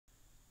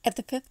At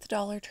the fifth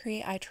Dollar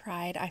Tree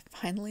I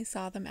finally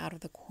saw them out of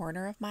the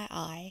corner of my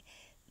eye.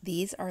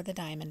 These are the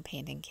diamond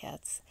painting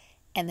kits.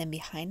 And then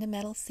behind a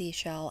metal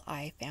seashell,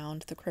 I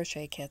found the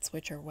crochet kits,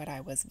 which are what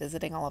I was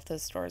visiting all of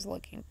those stores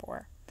looking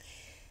for.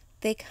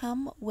 They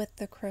come with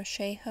the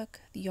crochet hook,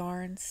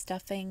 yarn,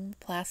 stuffing,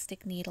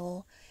 plastic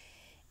needle,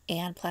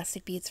 and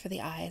plastic beads for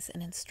the eyes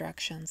and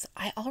instructions.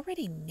 I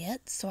already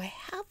knit, so I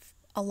have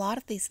a lot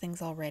of these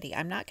things already.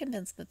 I'm not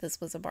convinced that this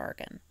was a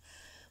bargain,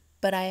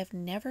 but I have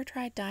never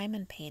tried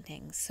diamond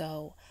painting,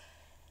 so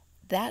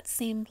that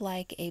seemed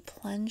like a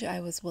plunge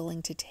I was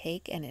willing to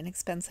take, an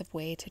inexpensive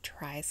way to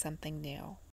try something new.